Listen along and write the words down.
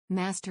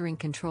Mastering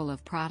control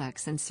of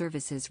products and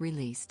services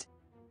released.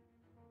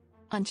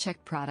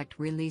 Unchecked product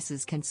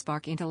releases can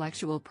spark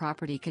intellectual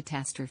property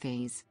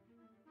catastrophes.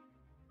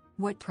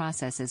 What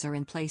processes are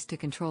in place to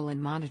control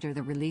and monitor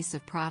the release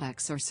of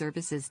products or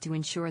services to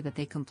ensure that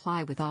they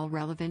comply with all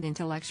relevant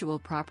intellectual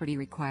property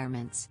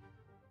requirements?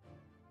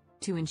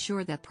 To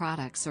ensure that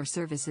products or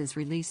services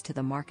released to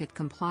the market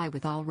comply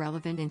with all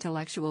relevant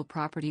intellectual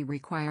property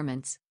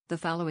requirements, the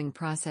following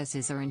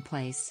processes are in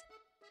place.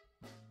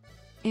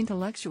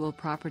 Intellectual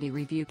property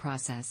review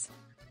process.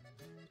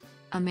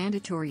 A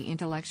mandatory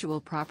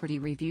intellectual property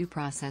review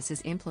process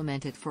is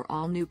implemented for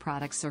all new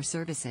products or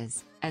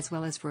services, as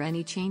well as for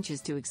any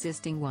changes to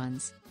existing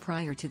ones,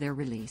 prior to their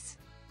release.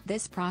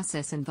 This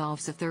process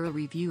involves a thorough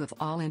review of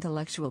all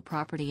intellectual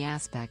property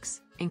aspects,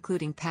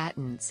 including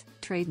patents,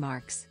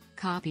 trademarks,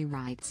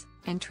 copyrights,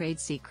 and trade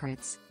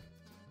secrets.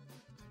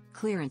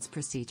 Clearance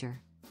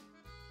procedure.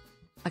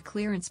 A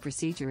clearance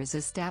procedure is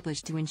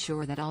established to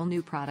ensure that all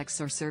new products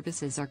or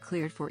services are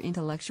cleared for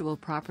intellectual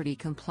property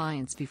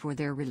compliance before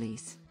their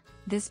release.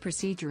 This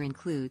procedure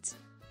includes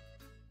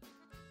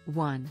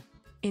 1.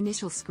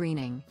 Initial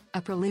screening.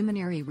 A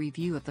preliminary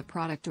review of the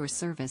product or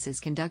service is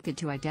conducted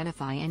to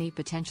identify any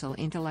potential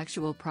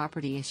intellectual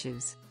property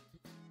issues.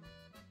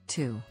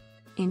 2.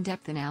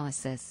 In-depth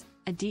analysis.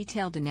 A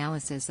detailed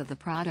analysis of the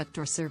product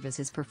or service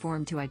is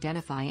performed to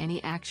identify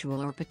any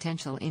actual or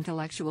potential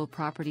intellectual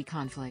property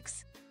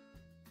conflicts.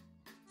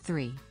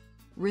 3.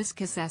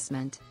 Risk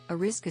assessment. A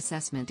risk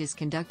assessment is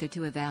conducted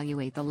to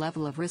evaluate the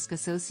level of risk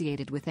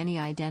associated with any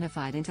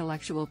identified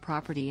intellectual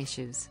property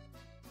issues.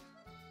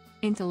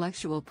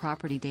 Intellectual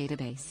property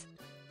database.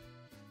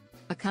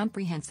 A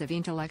comprehensive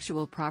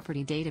intellectual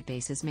property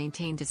database is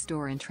maintained to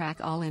store and track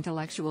all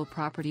intellectual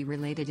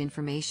property-related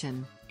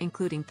information,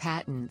 including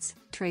patents,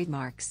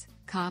 trademarks,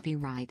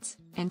 copyrights,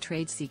 and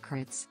trade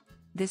secrets.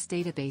 This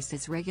database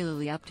is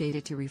regularly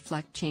updated to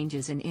reflect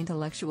changes in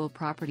intellectual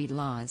property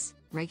laws,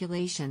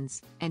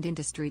 regulations, and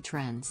industry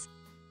trends.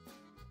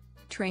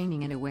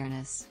 Training and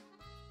awareness.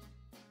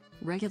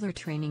 Regular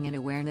training and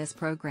awareness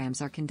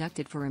programs are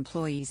conducted for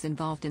employees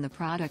involved in the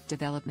product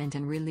development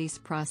and release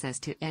process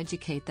to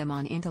educate them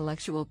on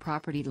intellectual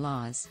property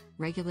laws,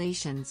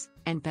 regulations,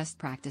 and best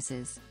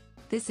practices.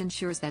 This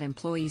ensures that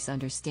employees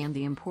understand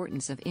the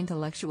importance of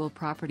intellectual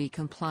property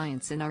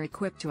compliance and are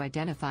equipped to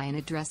identify and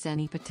address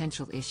any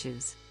potential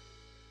issues.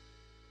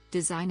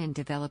 Design and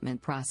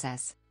development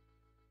process.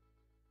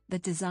 The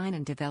design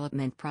and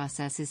development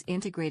process is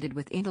integrated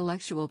with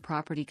intellectual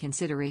property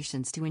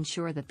considerations to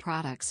ensure that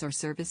products or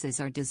services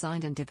are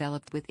designed and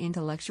developed with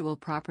intellectual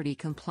property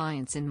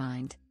compliance in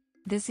mind.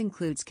 This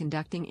includes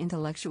conducting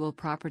intellectual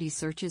property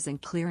searches and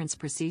clearance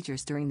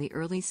procedures during the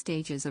early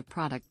stages of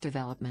product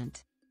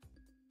development.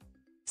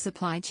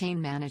 Supply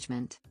chain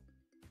management.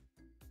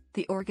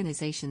 The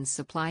organization's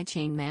supply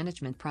chain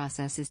management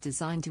process is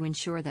designed to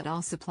ensure that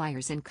all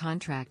suppliers and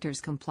contractors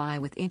comply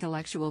with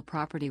intellectual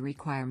property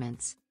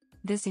requirements.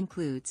 This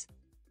includes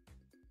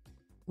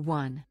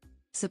 1.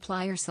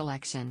 Supplier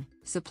selection.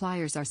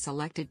 Suppliers are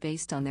selected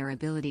based on their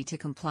ability to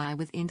comply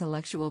with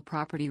intellectual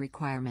property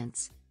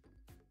requirements.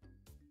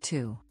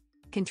 2.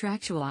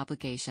 Contractual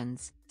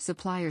obligations.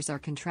 Suppliers are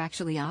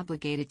contractually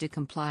obligated to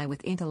comply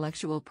with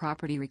intellectual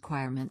property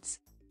requirements.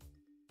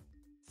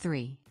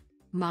 3.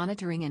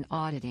 Monitoring and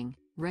auditing.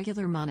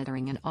 Regular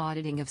monitoring and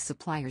auditing of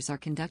suppliers are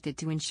conducted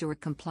to ensure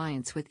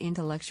compliance with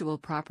intellectual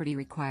property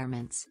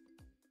requirements.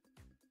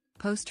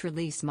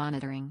 Post-release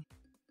monitoring.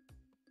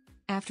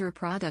 After a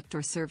product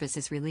or service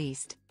is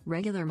released,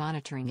 regular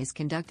monitoring is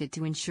conducted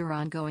to ensure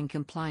ongoing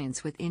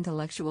compliance with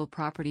intellectual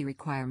property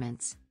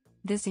requirements.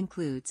 This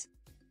includes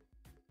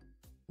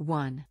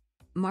 1.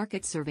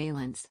 Market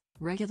surveillance.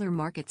 Regular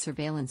market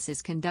surveillance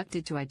is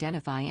conducted to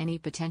identify any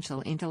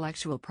potential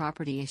intellectual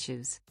property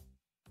issues.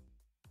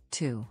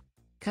 2.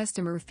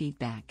 Customer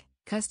feedback.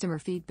 Customer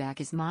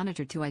feedback is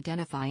monitored to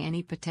identify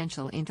any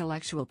potential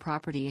intellectual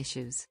property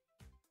issues.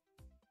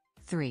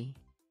 3.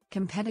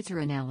 Competitor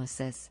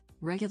analysis.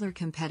 Regular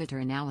competitor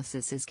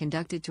analysis is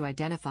conducted to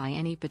identify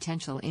any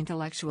potential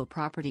intellectual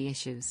property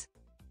issues.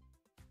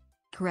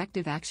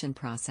 Corrective action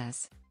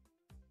process.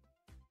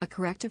 A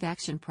corrective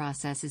action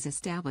process is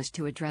established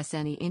to address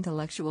any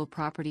intellectual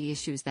property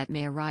issues that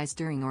may arise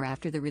during or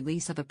after the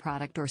release of a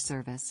product or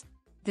service.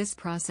 This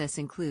process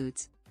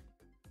includes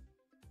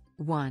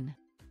 1.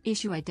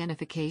 Issue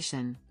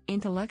identification.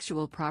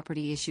 Intellectual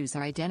property issues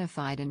are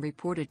identified and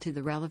reported to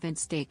the relevant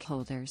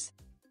stakeholders.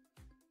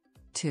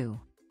 2.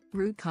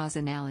 Root cause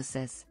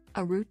analysis.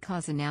 A root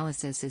cause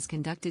analysis is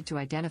conducted to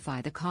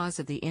identify the cause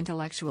of the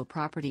intellectual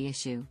property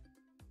issue.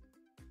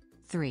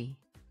 3.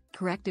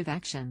 Corrective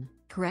action.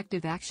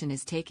 Corrective action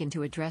is taken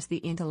to address the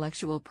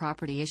intellectual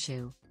property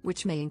issue,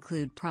 which may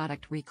include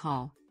product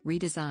recall,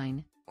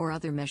 redesign, or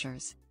other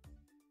measures.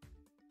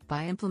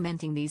 By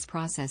implementing these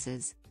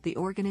processes, the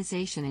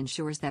organization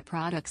ensures that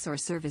products or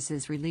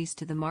services released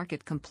to the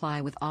market comply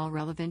with all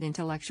relevant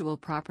intellectual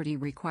property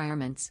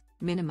requirements,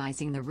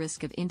 minimizing the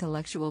risk of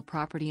intellectual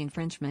property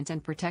infringement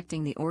and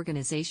protecting the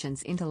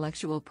organization's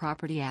intellectual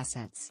property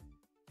assets.